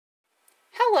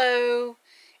Hello,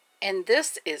 and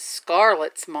this is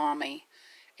Scarlett's mommy,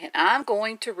 and I'm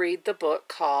going to read the book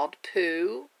called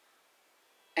Pooh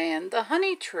and the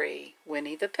Honey Tree,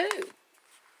 Winnie the Pooh.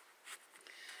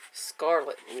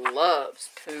 Scarlett loves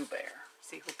Pooh Bear.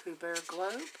 See her Pooh Bear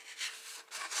globe?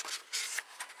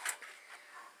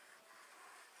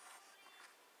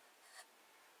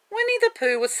 Winnie the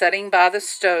Pooh was sitting by the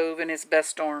stove in his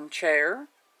best armchair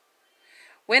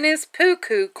when his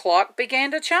Pooh-Coo clock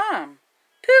began to chime.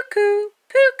 Pooh-Coo,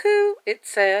 Pooh-Coo, it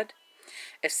said.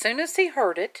 As soon as he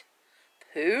heard it,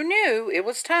 Pooh knew it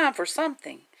was time for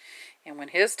something, and when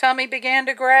his tummy began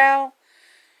to growl,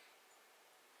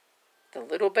 the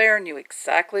little bear knew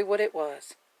exactly what it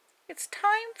was. "It's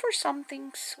time for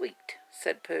something sweet,"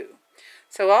 said Pooh.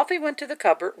 So off he went to the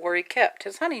cupboard where he kept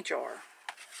his honey jar.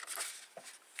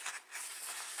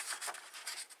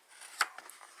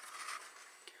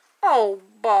 "Oh,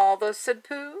 bother," said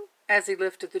Pooh, as he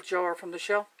lifted the jar from the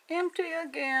shelf. "Empty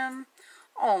again.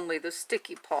 Only the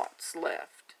sticky parts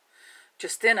left."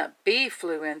 Just then a bee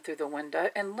flew in through the window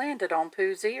and landed on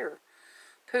Pooh's ear.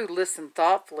 Pooh listened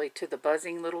thoughtfully to the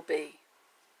buzzing little bee.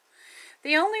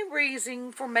 "The only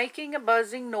reason for making a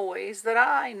buzzing noise that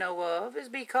I know of is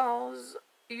because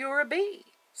you're a bee,"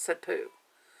 said Pooh.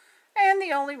 "And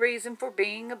the only reason for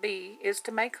being a bee is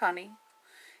to make honey.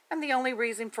 And the only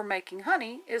reason for making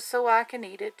honey is so I can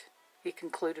eat it," he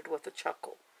concluded with a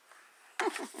chuckle.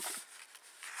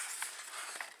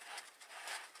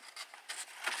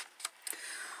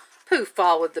 Pooh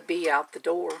followed the bee out the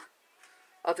door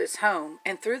of his home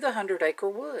and through the 100-acre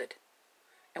wood.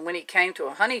 And when he came to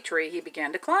a honey tree, he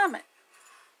began to climb it.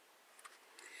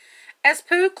 As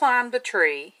Pooh climbed the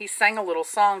tree, he sang a little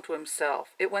song to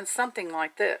himself. It went something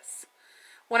like this.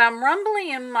 "When I'm rumbling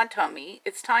in my tummy,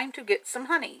 it's time to get some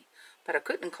honey. But I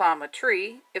couldn't climb a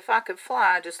tree if I could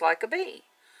fly just like a bee."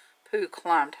 Pooh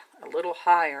climbed a little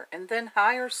higher and then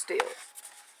higher still.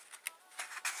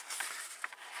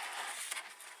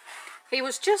 He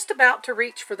was just about to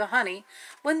reach for the honey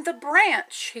when the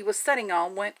branch he was sitting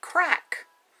on went crack.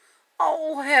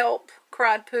 "Oh, help,"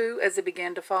 cried Pooh as he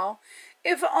began to fall.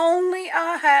 "If only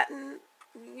I hadn't,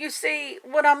 you see,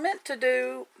 what I meant to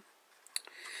do."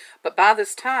 But by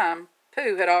this time,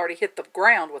 Pooh had already hit the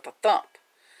ground with a thump.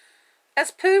 As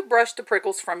Pooh brushed the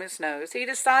prickles from his nose, he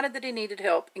decided that he needed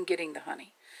help in getting the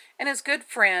honey, and his good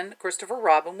friend Christopher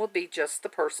Robin would be just the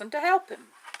person to help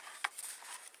him.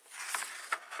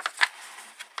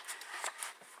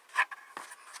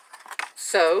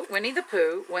 So Winnie the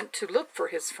Pooh went to look for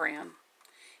his friend.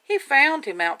 He found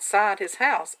him outside his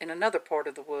house in another part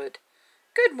of the wood.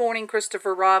 "Good morning,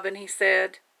 Christopher Robin," he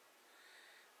said.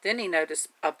 Then he noticed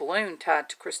a balloon tied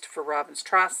to Christopher Robin's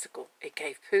tricycle. It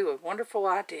gave Pooh a wonderful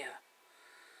idea.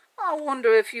 "I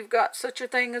wonder if you've got such a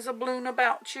thing as a balloon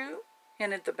about you?"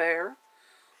 hinted the bear.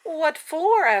 "What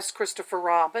for?" asked Christopher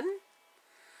Robin.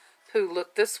 Pooh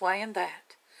looked this way and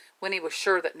that. When he was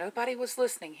sure that nobody was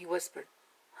listening, he whispered,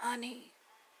 "Honey."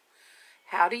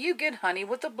 "How do you get honey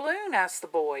with a balloon?" asked the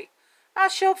boy. "I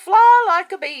shall fly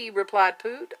like a bee," replied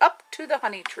Pooh, "up to the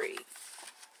honey tree."